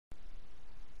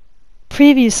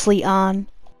Previously on.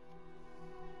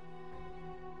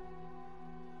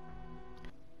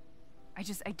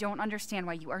 I don't understand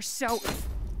why you are so...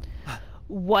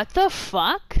 What the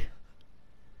fuck?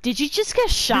 Did you just get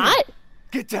shot?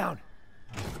 Get down!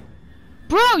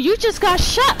 Bro, you just got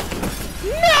shot!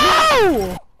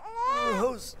 No!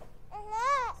 Rose!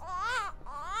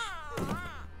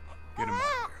 Get him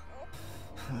out.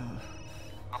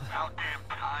 About damn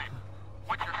time.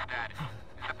 What's your status?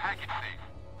 Is the package safe?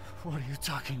 What are you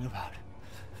talking about?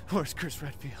 Where's Chris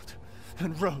Redfield?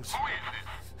 And Rose? Who is this?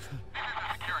 This is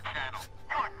a secure channel.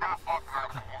 You are not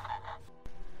authorized to walk.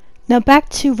 Now back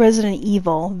to Resident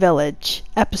Evil Village,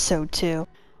 Episode 2.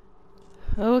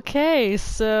 Okay,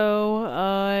 so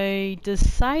I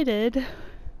decided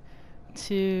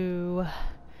to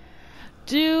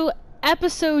do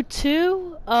Episode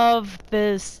 2 of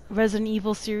this Resident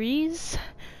Evil series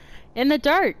in the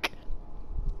dark.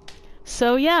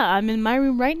 So yeah, I'm in my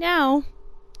room right now,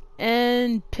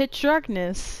 and pitch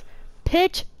darkness,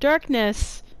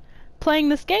 playing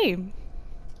this game.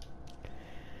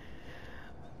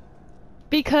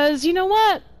 Because, you know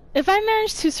what? If I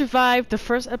manage to survive the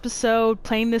first episode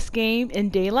playing this game in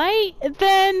daylight,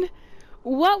 then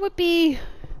what would be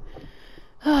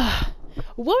a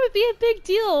big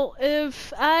deal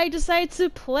if I decide to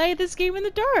play this game in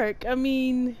the dark? I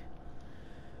mean,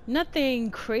 nothing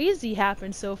crazy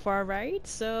happened so far, right?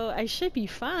 So I should be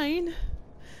fine.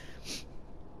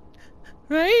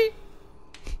 Right?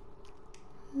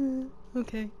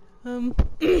 Okay.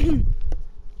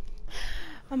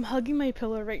 I'm hugging my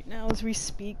pillow right now as we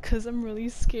speak because I'm really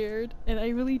scared and I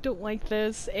really don't like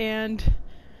this, and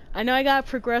I know I gotta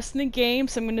progress in the game,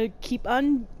 so I'm gonna keep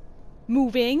on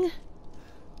moving.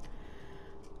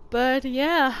 But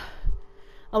yeah,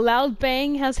 a loud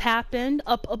bang has happened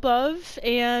up above,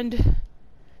 and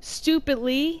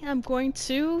stupidly I'm going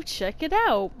to check it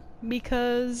out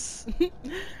because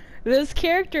this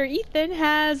character Ethan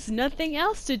has nothing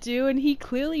else to do and he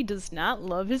clearly does not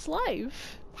love his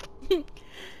life.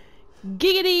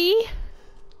 Giggity!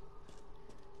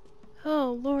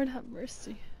 Oh, Lord have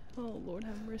mercy. Oh, Lord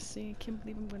have mercy. I can't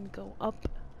believe I'm gonna go up.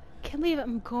 Can't believe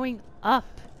I'm going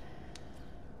up.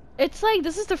 It's like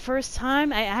this is the first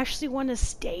time I actually want to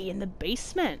stay in the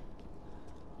basement.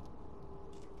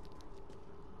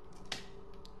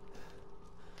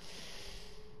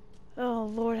 Oh,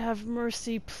 Lord have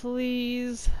mercy,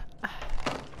 please.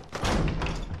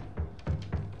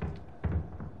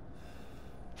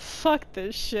 Fuck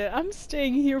this shit. I'm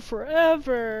staying here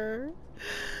forever.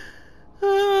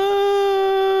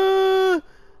 Oh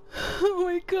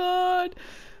my god.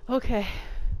 Okay.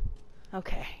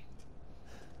 Okay.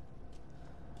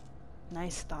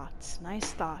 Nice thoughts.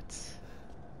 Nice thoughts.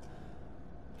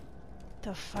 What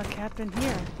the fuck happened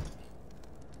here?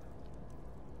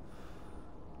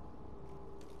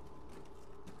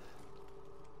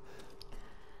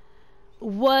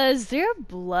 Was there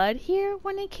blood here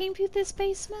when I came through this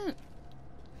basement?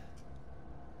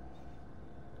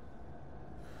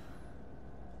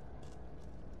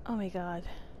 Oh my god.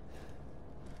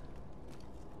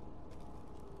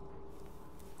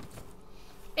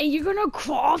 And you're gonna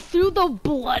crawl through the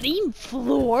bloody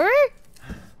floor?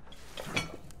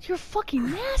 You're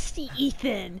fucking nasty,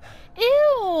 Ethan.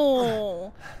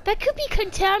 Ew! That could be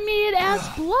contaminated as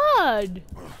blood.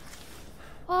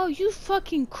 Oh, you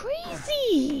fucking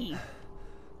crazy!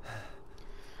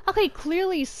 Okay,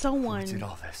 clearly someone... What did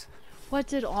all this? What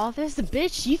did all this?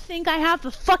 Bitch, you think I have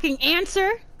the fucking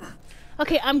answer?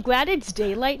 Okay, I'm glad it's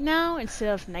daylight now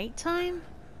instead of nighttime.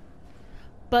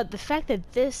 But the fact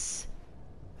that this...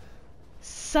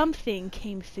 something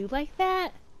came through like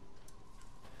that...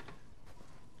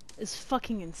 is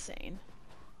fucking insane.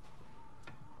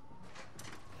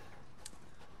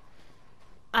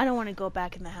 I don't want to go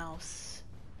back in the house.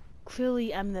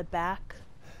 Clearly I'm in the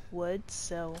backwoods,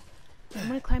 so I'm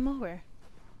gonna climb over.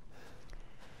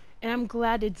 And I'm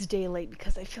glad it's daylight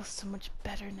because I feel so much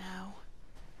better now.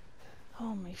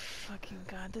 Oh my fucking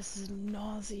god, this is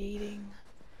nauseating.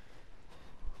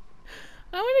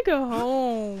 I want to go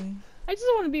home. I just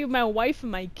want to be with my wife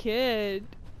and my kid.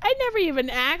 I never even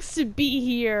asked to be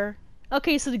here.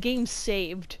 Okay, so the game's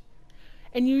saved.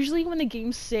 And usually when the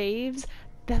game saves,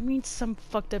 that means some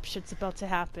fucked up shit's about to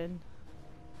happen.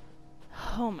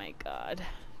 Oh my god.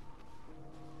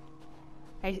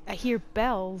 I hear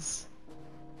bells.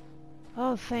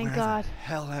 Oh, thank God. Where the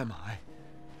hell am I?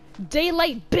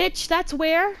 Daylight, bitch! That's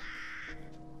where!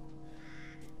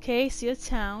 Okay, see a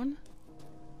town.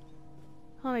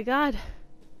 Oh my god.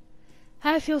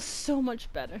 I feel so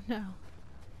much better now.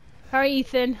 Alright,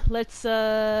 Ethan, let's,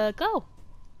 go.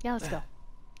 Yeah, let's go.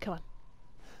 Come on.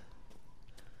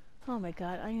 Oh my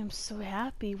god, I am so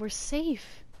happy. We're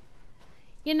safe.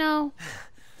 You know,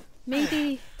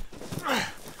 maybe...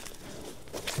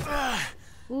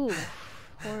 Ooh,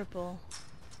 horrible.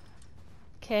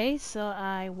 Okay, so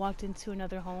I walked into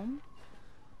another home.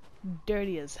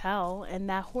 Dirty as hell, and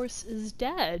that horse is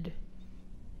dead.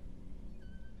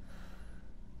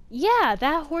 Yeah,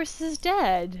 that horse is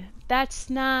dead. That's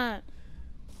not...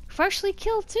 freshly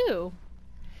killed too.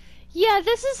 Yeah,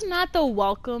 this is not the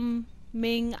welcoming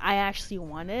I actually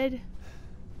wanted.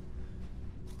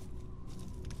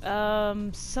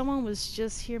 Someone was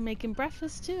just here making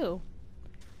breakfast too.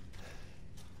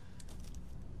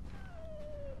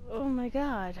 Oh my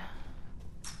god.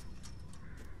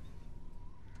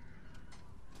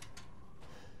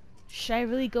 Should I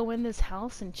really go in this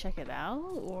house and check it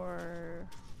out, or...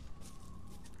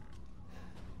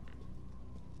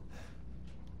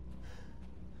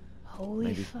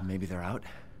 Holy fuck. Maybe they're out?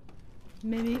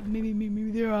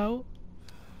 Maybe they're out.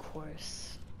 Of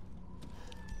course.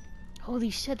 Holy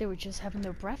shit, they were just having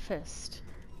their breakfast.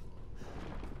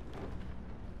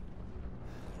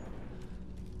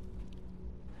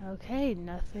 Okay,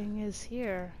 nothing is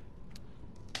here.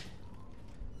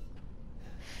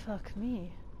 Fuck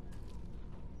me.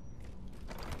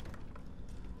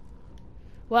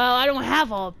 Well, I don't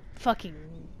have a fucking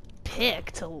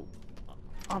pick to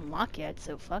unlock it,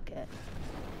 so fuck it.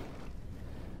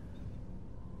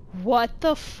 What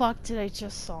the fuck did I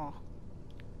just saw?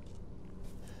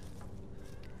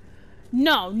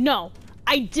 No,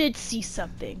 I did see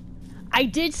something. I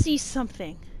did see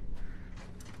something.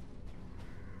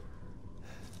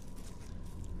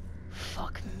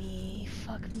 Fuck me,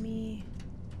 fuck me.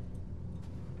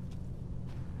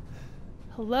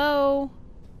 Hello?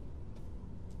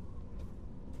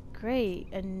 Great,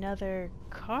 another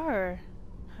car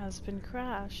has been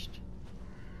crashed.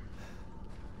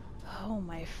 Oh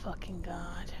my fucking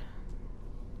god.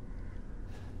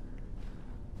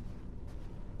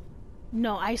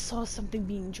 No, I saw something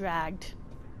being dragged.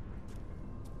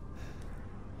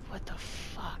 What the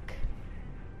fuck?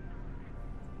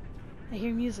 I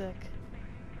hear music.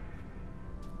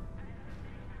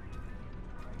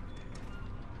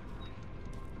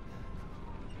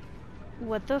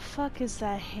 What the fuck is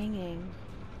that hanging?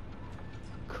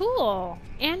 Cool!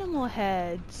 Animal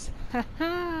heads!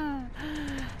 Haha!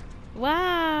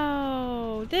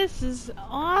 Wow! This is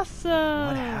awesome!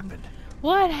 What happened?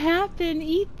 What happened,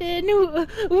 Ethan?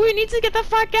 We need to get the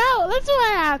fuck out! That's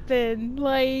what happened!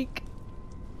 Like...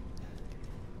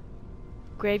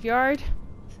 Graveyard?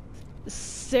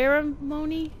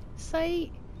 Ceremony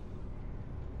site?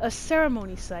 A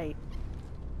ceremony site.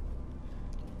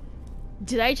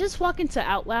 Did I just walk into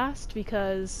Outlast?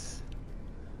 Because...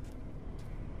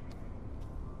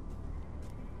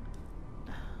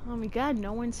 oh my god,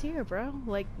 no one's here, bro.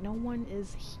 Like, no one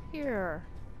is here.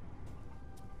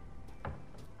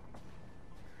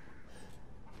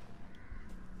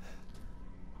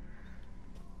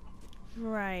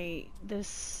 Right,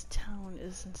 this town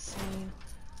is insane.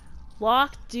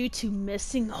 Locked due to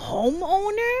missing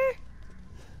homeowner?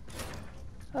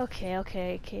 Okay,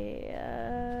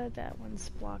 that one's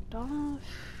blocked off.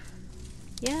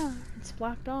 Yeah, it's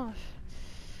blocked off.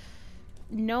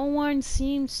 No one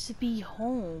seems to be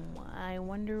home. I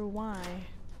wonder why.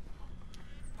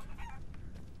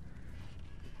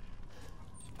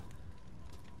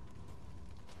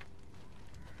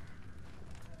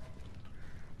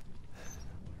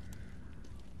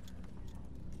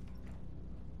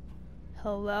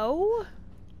 Hello?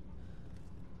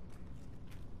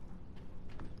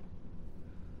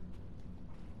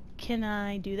 Can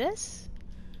I do this?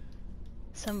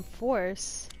 Some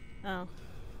force? Oh.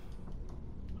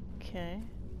 Okay.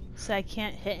 So I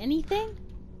can't hit anything?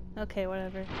 Okay,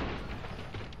 whatever.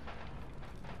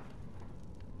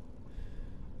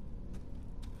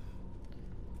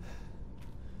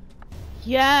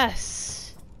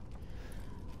 Yes!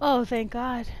 Oh, thank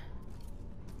God.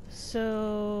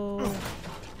 So...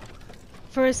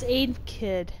 first aid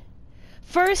kit.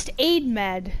 First aid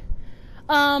med.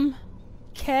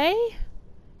 Okay.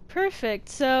 Perfect.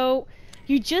 So,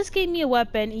 you just gave me a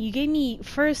weapon, and you gave me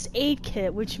first aid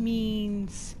kit, which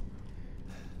means...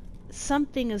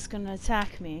 something is gonna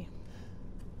attack me.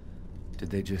 Did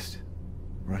they just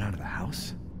run out of the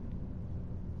house?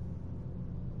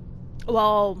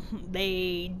 Well,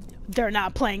 they're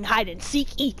not playing hide and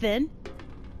seek, Ethan.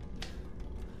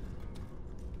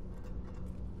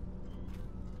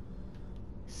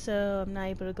 So I'm not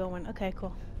able to go in. Okay,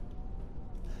 cool.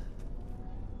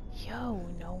 Yo,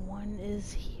 no one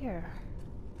is here.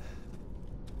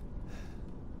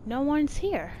 No one's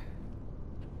here.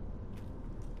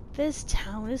 This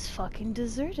town is fucking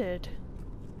deserted.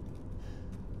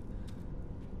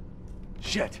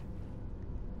 Shit.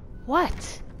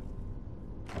 What?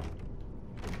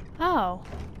 Oh,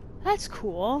 that's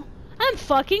cool. I'm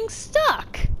fucking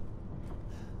stuck!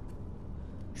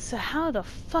 So how the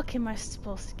fuck am I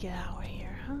supposed to get out of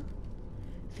here, huh?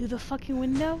 Through the fucking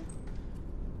window?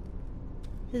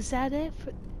 Is that it?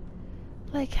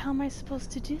 Like, how am I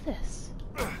supposed to do this?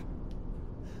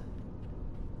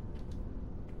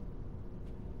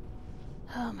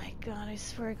 Oh my god, I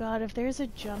swear to god, if there's a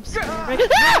jump scare oh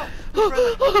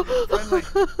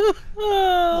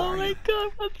my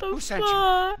god, what the Who sent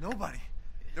fuck? you? Nobody.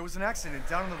 There was an accident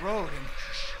down the road and...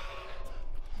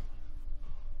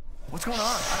 What's going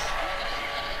on?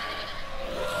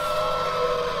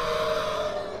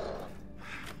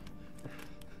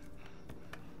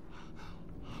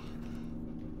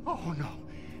 Oh no.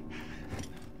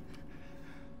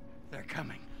 They're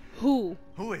coming. Who?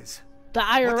 Who is? The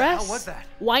IRS? What the hell was that?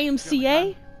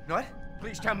 YMCA? What?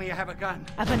 Please tell me you have a gun.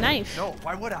 I have a knife. No,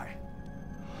 why would I?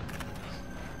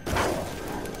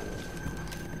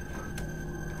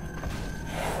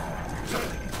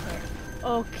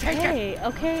 Okay,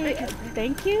 okay,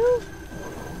 thank you?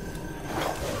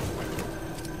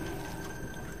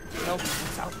 Nope,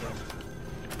 it's out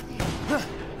there.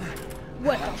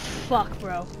 What the fuck,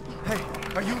 bro? Hey,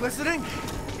 are you listening?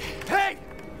 Hey!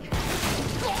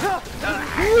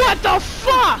 What the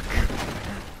fuck?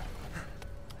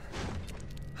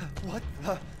 What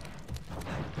the?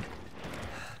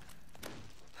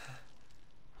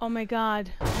 Oh my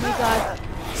god. Oh my god.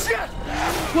 Shit!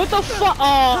 What the fuck?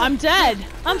 Oh, I'm dead.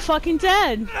 I'm fucking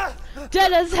dead.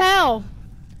 Dead as hell.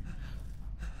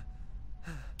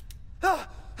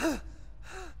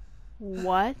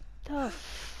 What the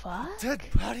fuck? Dead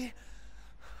body?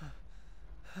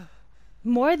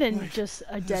 More than Wait, just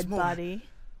a there's dead more. body.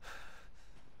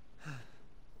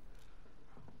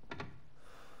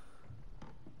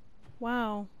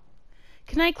 Wow.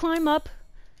 Can I climb up?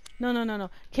 No, no, no, no.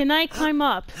 Can I climb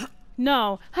up?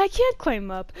 No, I can't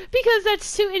climb up because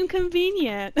that's too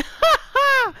inconvenient.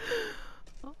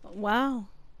 Wow.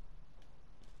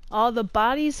 All the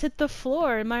bodies hit the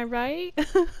floor, am I right?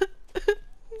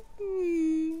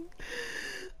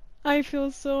 I feel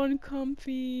so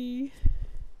uncomfy.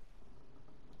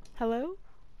 Hello?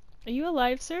 Are you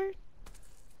alive, sir?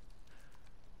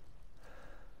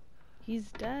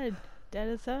 He's dead. Dead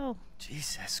as hell.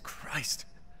 Jesus Christ.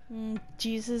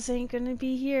 Jesus ain't gonna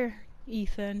be here,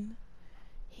 Ethan.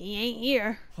 He ain't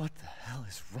here. What the hell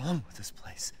is wrong with this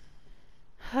place?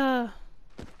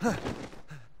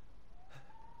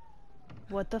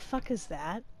 What the fuck is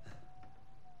that?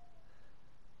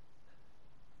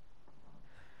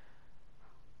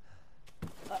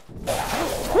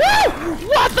 Woo!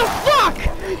 What the fuck?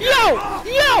 Yo!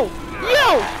 Yo!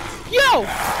 Yo! Yo!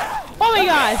 Oh my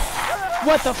god!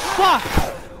 What the fuck?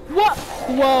 What?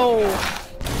 Whoa!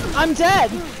 I'm dead!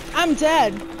 I'm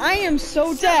dead! I am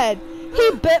so dead!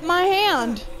 He bit my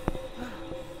hand!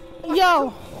 Yo!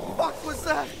 What was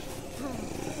that?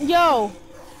 Yo!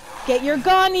 Get your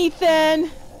gun,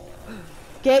 Ethan!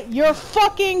 Get your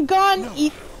fucking gun,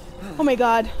 Oh my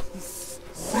god.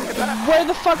 Where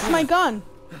the fuck's my gun?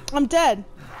 I'm dead.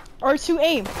 R2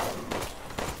 aim.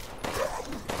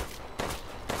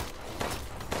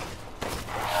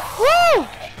 Woo!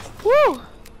 Woo!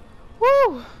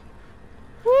 Woo!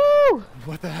 Woo!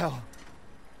 What the hell?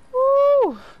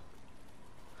 Woo!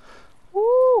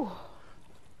 Woo!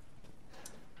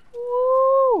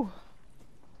 Woo!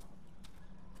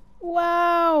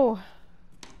 Wow!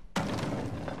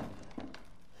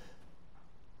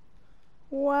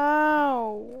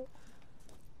 Wow!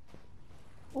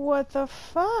 What the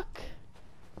fuck?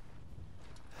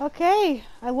 Okay,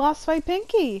 I lost my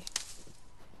pinky.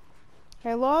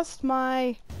 I lost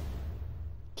my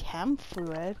chem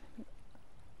fluid.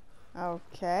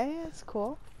 Okay, that's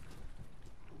cool.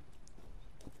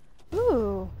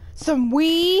 Ooh, some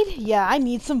weed? Yeah, I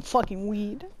need some fucking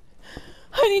weed.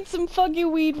 I need some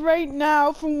fucking weed right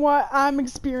now from what I'm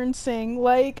experiencing.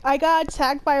 Like, I got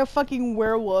attacked by a fucking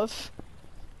werewolf.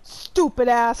 Stupid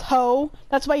ass hoe.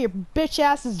 That's why your bitch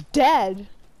ass is dead.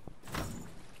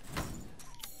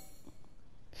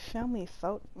 Family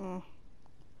photo.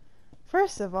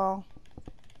 First of all.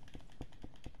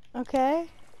 Okay.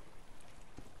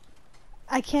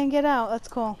 I can't get out. That's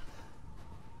cool.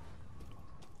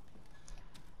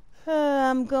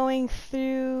 I'm going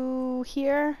through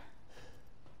here.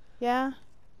 Yeah?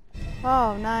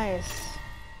 Oh, nice.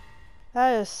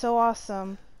 That is so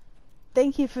awesome.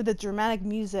 Thank you for the dramatic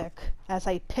music as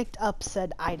I picked up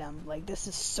said item. Like, this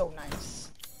is so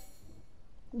nice.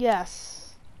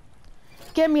 Yes.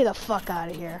 Get me the fuck out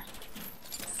of here.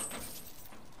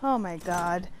 Oh my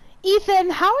god. Ethan,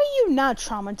 how are you not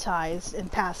traumatized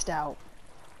and passed out?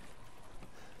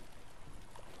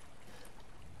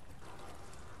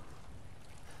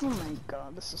 Oh my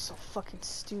god, this is so fucking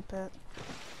stupid.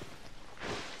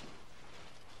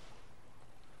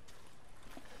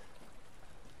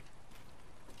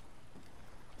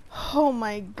 Oh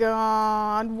my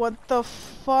god, what the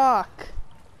fuck?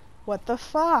 What the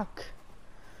fuck?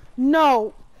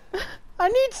 No! I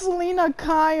need Selena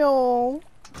Kyle!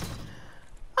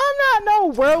 I'm not no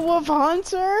werewolf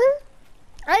hunter!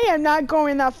 I am not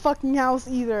going in that fucking house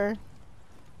either.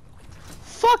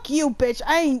 Fuck you, bitch!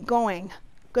 I ain't going.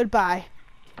 Goodbye.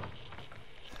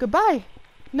 Goodbye.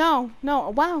 No,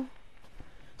 no, wow.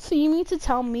 So you mean to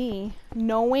tell me,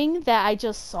 knowing that I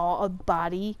just saw a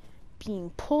body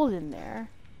being pulled in there.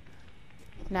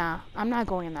 Nah, I'm not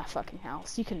going in that fucking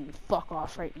house. You can fuck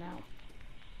off right now.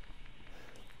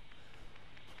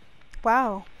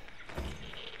 Wow.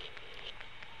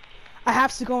 I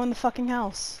have to go in the fucking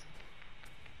house.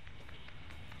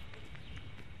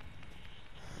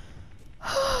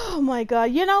 Oh my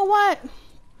god. You know what?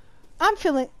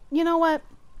 You know what?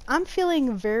 I'm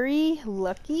feeling very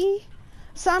lucky.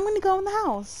 So I'm gonna go in the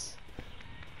house.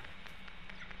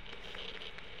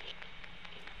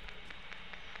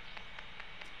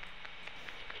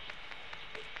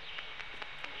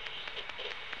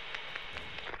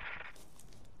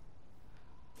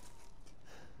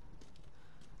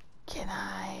 Can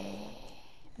I?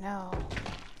 No.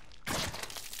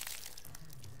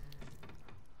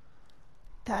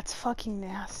 That's fucking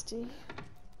nasty.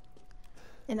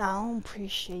 And I don't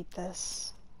appreciate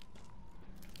this.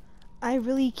 I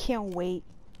really can't wait.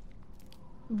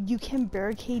 You can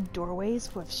barricade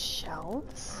doorways with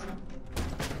shelves?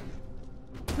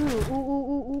 Ooh, ooh, ooh,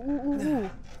 ooh, ooh, ooh, ooh.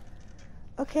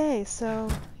 Okay, so,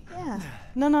 yeah.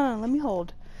 No, no, no, let me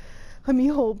hold. Let me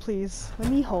hold, please.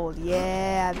 Let me hold.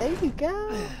 Yeah, there you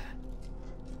go.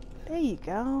 There you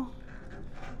go.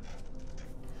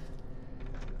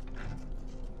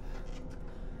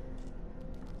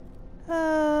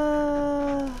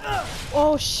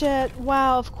 Oh shit.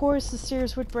 Wow, of course the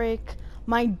stairs would break.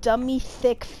 My dummy,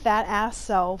 thick, fat ass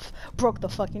self broke the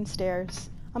fucking stairs.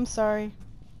 I'm sorry.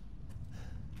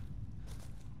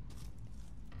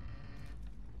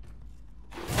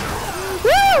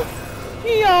 Woo!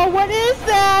 Yo, what is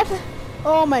that?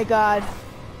 Oh my god.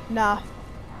 Nah.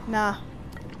 Nah.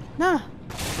 Nah.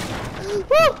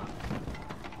 Woo!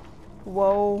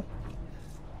 Whoa.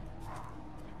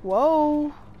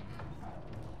 Whoa.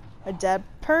 A dead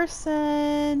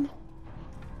person.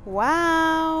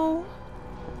 Wow.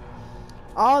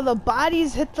 All the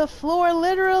bodies hit the floor,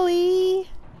 literally.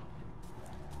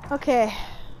 Okay.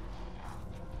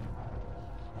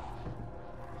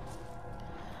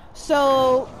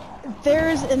 So,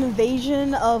 there's an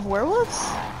invasion of werewolves?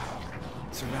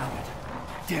 Surrounded.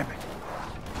 Damn it.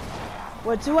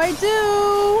 What do I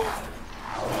do?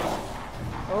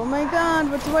 Oh my god,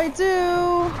 what do I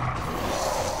do?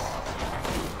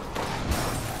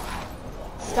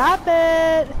 Stop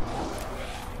it!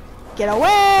 Get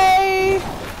away!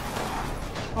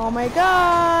 Oh my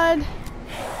god!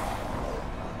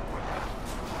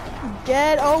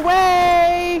 Get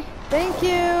away! Thank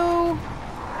you!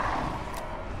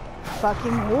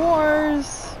 Fucking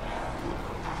wars!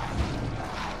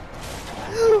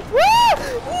 Woo!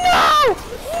 No!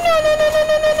 No, no, no, no,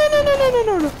 no, no, no, no, no, no,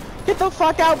 no, no! Get the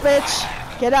fuck out,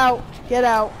 bitch! Get out! Get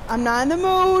out! I'm not in the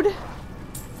mood!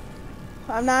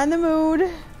 I'm not in the mood.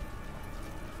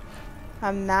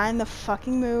 I'm not in the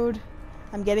fucking mood.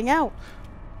 I'm getting out.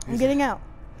 I'm getting out.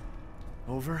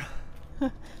 Over?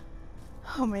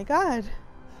 Oh my god.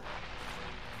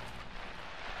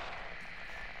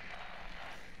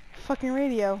 Fucking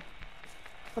radio.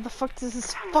 What the fuck does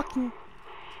this fucking...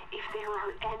 If there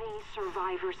are any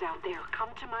survivors out there, come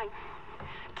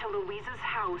to Louisa's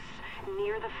house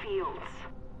near the fields.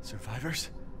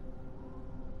 Survivors?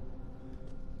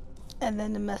 And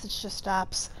then the message just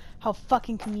stops. How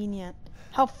fucking convenient.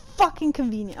 How fucking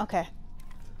convenient. Okay.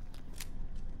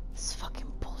 This is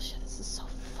fucking bullshit. This is so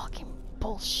fucking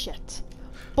bullshit.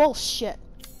 Bullshit.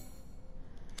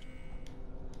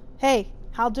 Hey,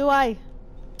 how do I?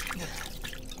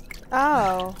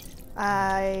 Oh.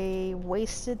 I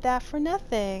wasted that for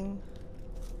nothing.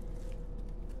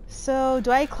 So, do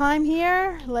I climb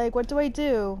here? Like, what do I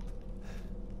do?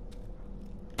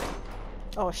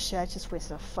 Oh shit, I just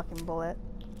wasted a fucking bullet.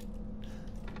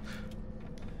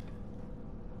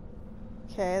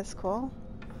 Okay, that's cool.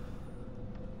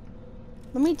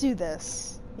 Let me do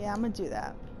this. Yeah, I'm gonna do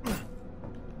that.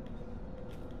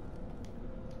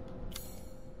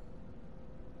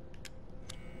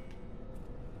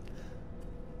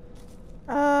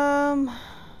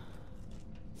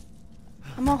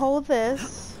 I'm gonna hold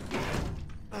this.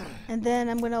 And then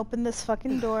I'm gonna open this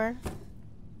fucking door.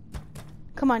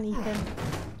 Come on, Ethan.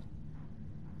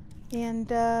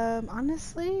 And,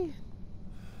 honestly,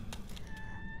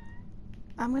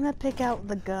 I'm gonna pick out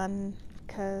the gun,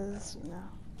 because, you know.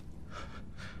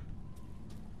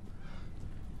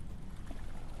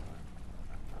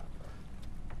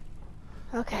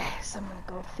 Okay, so I'm gonna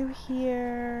go through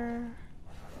here.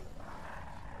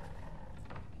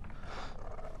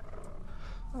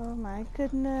 Oh my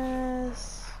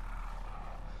goodness.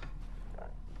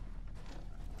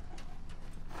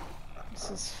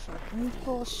 This is fucking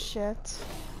bullshit.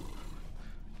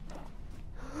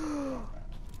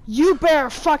 You better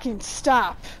fucking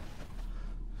stop.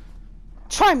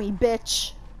 Try me,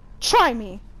 bitch. Try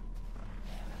me.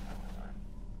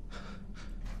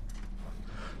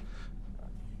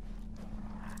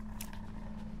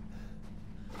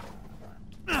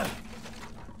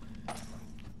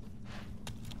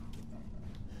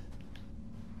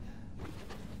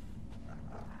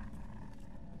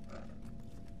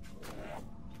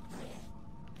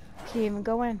 Can't even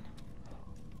go in.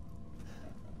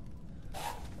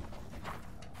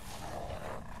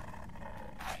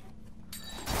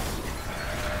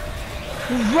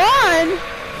 Run!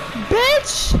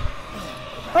 Bitch!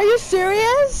 Are you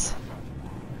serious?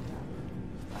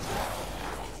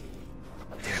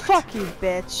 Fuck you,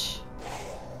 bitch.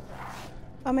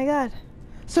 Oh my god.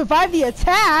 Survive the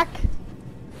attack?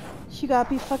 You gotta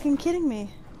be fucking kidding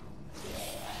me.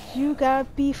 You gotta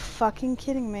be fucking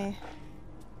kidding me.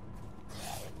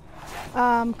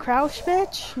 Crouch,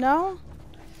 bitch? No?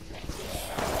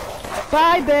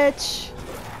 Bye, bitch!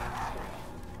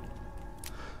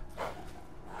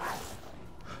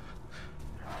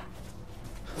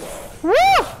 Woo!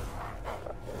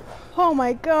 Oh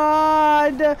my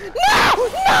god! No!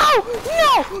 No!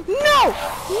 No! No!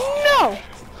 No!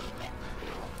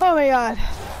 Oh my god.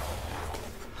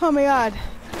 Oh my god.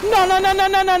 No, no, no, no,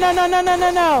 no, no, no, no, no, no,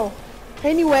 no, no!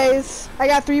 Anyways, I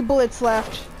got 3 bullets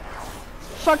left.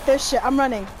 Fuck this shit, I'm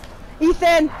running.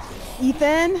 Ethan!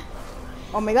 Ethan!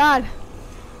 Oh my god.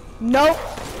 Nope.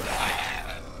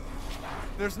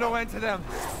 There's no end to them.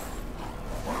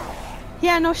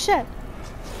 Yeah, no shit.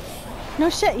 No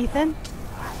shit, Ethan.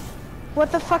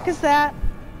 What the fuck is that?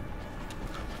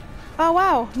 Oh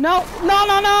wow. No, no,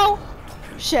 no, no!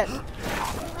 Shit.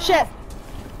 Shit.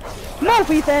 Move,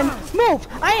 Ethan! Move!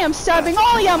 I am stabbing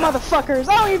all ya motherfuckers!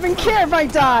 I don't even care if I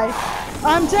die!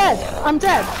 I'm dead! I'm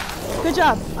dead! Good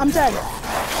job. I'm dead.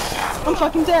 I'm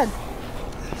fucking dead.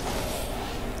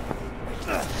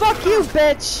 Fuck you,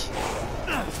 bitch!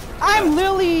 I'm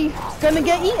literally gonna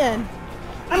get eaten.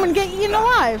 I'm gonna get eaten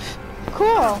alive.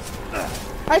 Cool.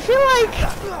 I feel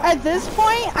like at this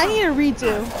point I need a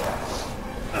redo.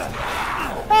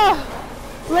 Oh,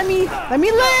 let me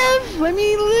live. Let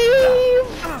me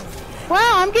leave.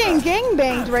 Wow, I'm getting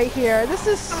gangbanged right here. This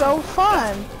is so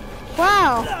fun.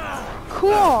 Wow.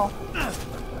 Cool.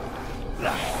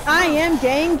 I am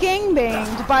getting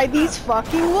gangbanged by these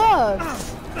fucking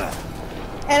wolves.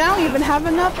 And I don't even have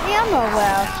enough ammo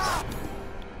left.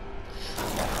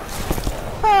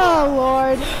 Oh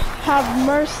Lord, have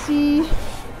mercy.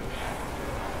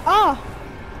 Oh,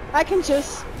 I can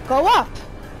just go up.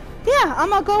 Yeah, I'm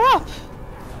gonna go up.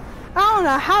 I don't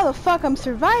know how the fuck I'm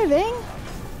surviving,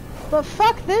 but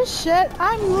fuck this shit,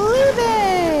 I'm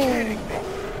leaving.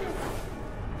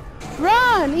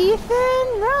 Run,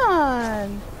 Ethan,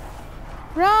 run.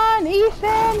 Run,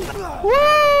 Ethan.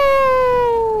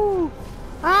 Woo!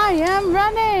 I am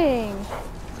running.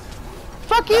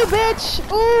 Fuck you, bitch.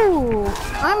 Ooh,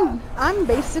 I'm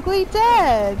basically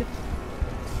dead.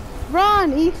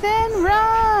 Run, Ethan,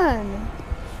 run.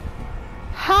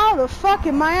 How the fuck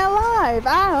am I alive?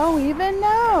 I don't even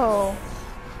know.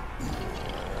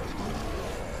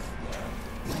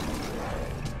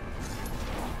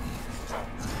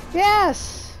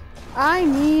 Yes, I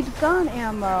need gun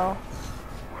ammo.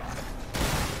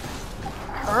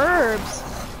 Herbs.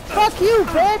 Fuck you,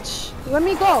 bitch. Let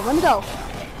me go. Let me go.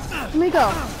 Let me go.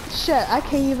 Shit, I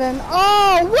can't even.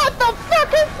 Oh, what the fuck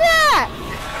is that?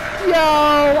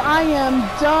 Yo, I am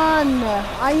done.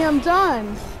 I am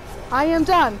done. I am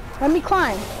done. Let me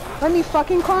climb. Let me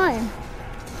fucking climb.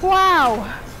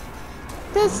 Wow.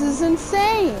 This is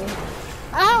insane.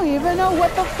 I don't even know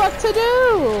what the fuck to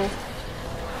do.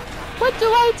 What do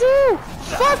I do?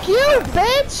 Fuck you,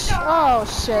 bitch! Oh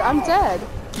shit, I'm dead.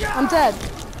 I'm dead.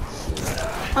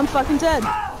 I'm fucking dead.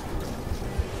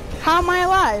 How am I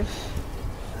alive?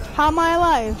 How am I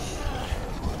alive?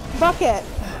 Bucket.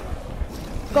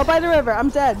 Go by the river, I'm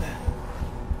dead.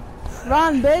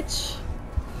 Run, bitch.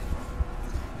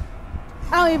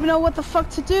 I don't even know what the fuck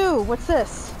to do. What's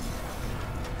this?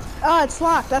 Oh, it's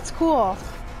locked. That's cool.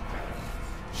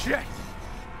 Shit!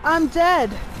 I'm dead.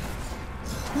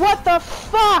 What the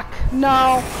fuck?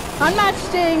 No. I'm not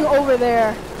staying over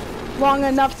there long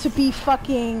enough to be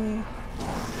fucking...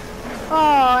 Oh,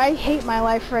 I hate my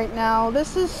life right now.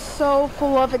 This is so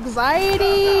full of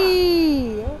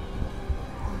anxiety.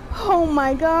 Oh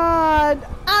my god.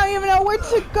 I don't even know where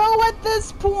to go at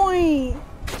this point.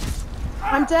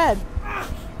 I'm dead.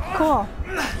 Cool.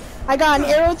 I got an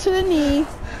arrow to the knee.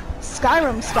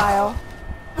 Skyrim style.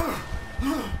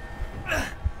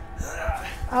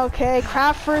 Okay,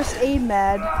 craft first aid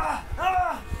med.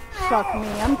 Fuck me,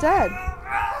 I'm dead.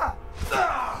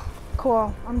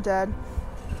 Cool, I'm dead.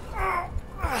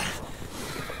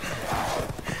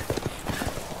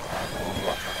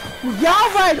 Y'all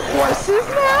ride horses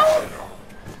now?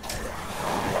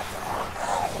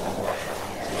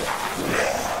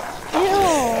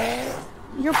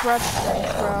 Ew. Your breath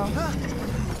stinks, bro.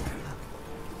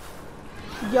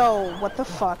 Yo, what the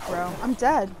fuck, bro? I'm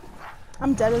dead.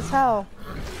 I'm dead as hell.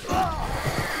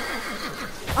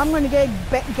 I'm gonna get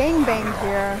gangbanged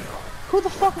here. Who the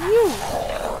fuck are you?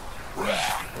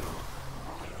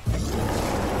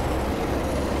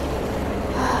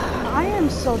 I am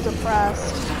so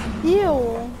depressed.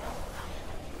 Ew.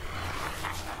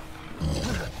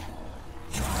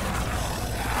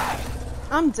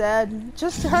 I'm dead.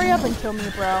 Just hurry up and kill me,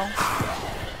 bro.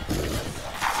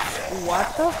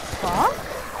 What the fuck?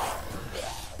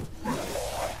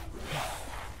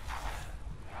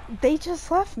 They just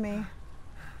left me.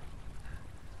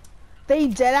 They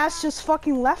deadass just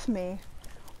fucking left me.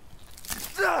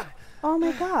 Oh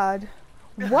my god.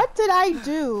 What did I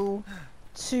do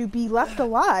to be left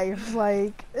alive?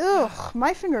 Like, ugh,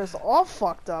 my finger's all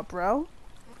fucked up, bro.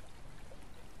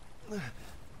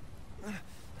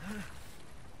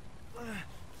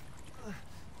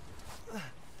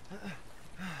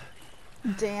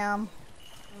 Damn.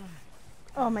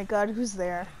 Oh my god, who's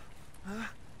there?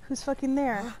 Who's fucking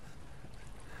there?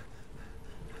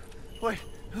 Wait.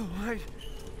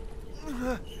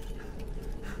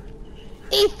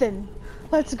 Ethan!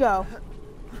 Let's go.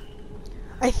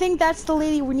 I think that's the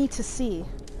lady we need to see.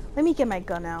 Let me get my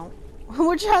gun out.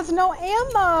 Which has no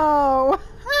ammo!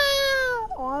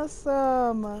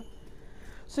 Awesome.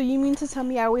 So you mean to tell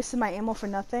me I wasted my ammo for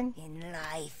nothing? In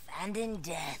life and in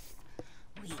death,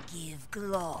 we give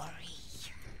glory.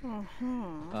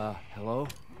 Hello?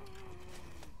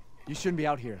 You shouldn't be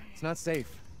out here. It's not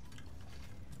safe.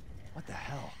 What the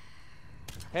hell?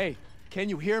 Hey, can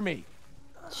you hear me?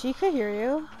 She could hear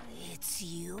you. It's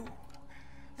you,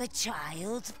 the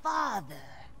child's father.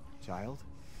 Child?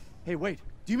 Hey, wait.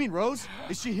 Do you mean Rose?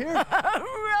 Is she here?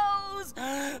 Rose!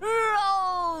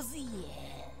 Rose,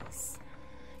 yes.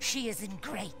 She is in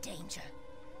great danger.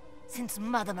 Since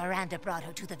Mother Miranda brought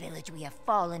her to the village, we have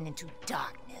fallen into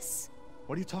darkness.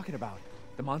 What are you talking about?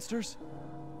 The monsters?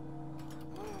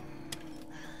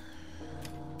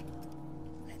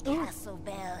 The castle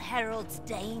bell heralds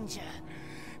danger.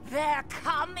 They're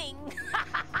coming!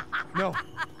 No.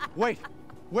 Wait.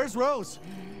 Where's Rose?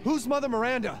 Who's Mother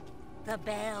Miranda? The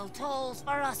bell tolls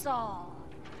for us all.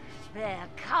 They're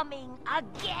coming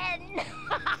again!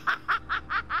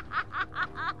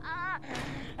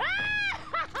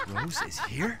 Rose is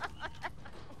here?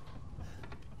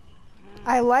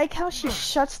 I like how she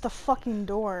shuts the fucking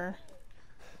door.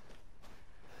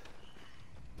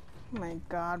 Oh my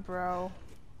god, bro.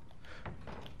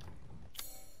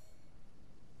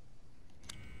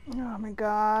 Oh my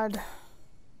god.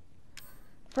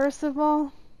 First of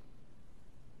all,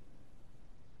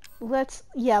 let's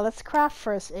craft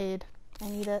first aid. I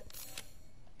need it.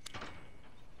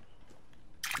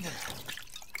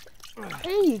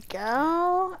 There you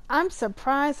go. I'm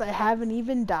surprised I haven't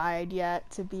even died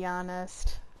yet, to be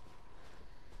honest.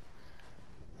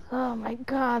 Oh my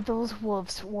god, those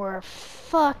wolves were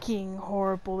fucking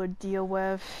horrible to deal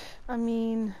with. I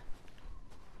mean...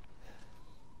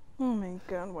 Oh my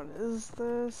god, what is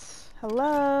this?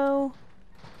 Hello?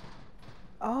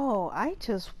 Oh, I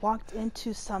just walked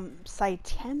into some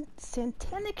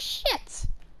satanic shit!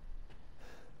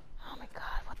 Oh my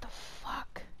god, what the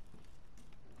fuck?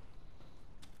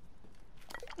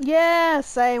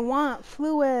 Yes, I want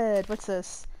fluid! What's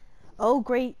this? Oh,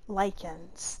 great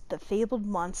lichens, the fabled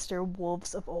monster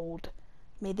wolves of old.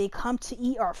 May they come to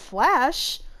eat our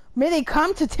flesh? May they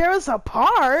come to tear us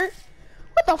apart?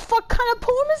 What the fuck kind of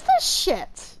poem is this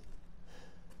shit?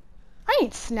 I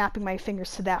ain't snapping my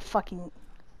fingers to that fucking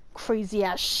crazy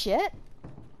ass shit.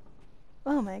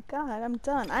 Oh my god, I'm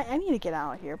done. I need to get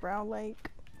out of here, bro.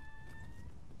 Like,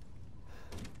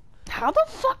 how the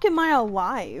fuck am I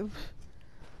alive?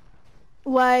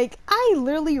 Like, I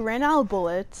literally ran out of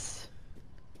bullets.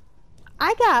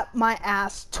 I got my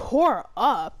ass tore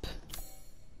up.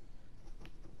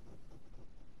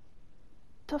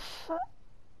 The fuck?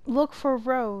 Look for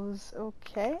Rose,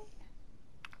 okay?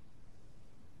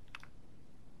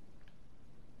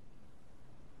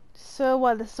 So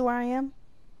what, this is where I am?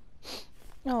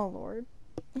 Oh lord.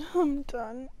 I'm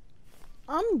done.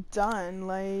 I'm done,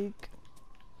 like...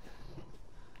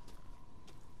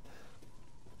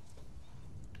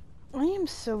 I am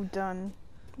so done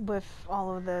with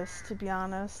all of this, to be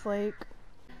honest, like...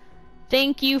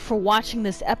 Thank you for watching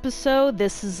this episode.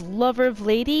 This is Lover of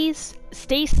Ladies.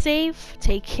 Stay safe,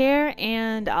 take care,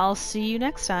 and I'll see you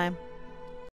next time.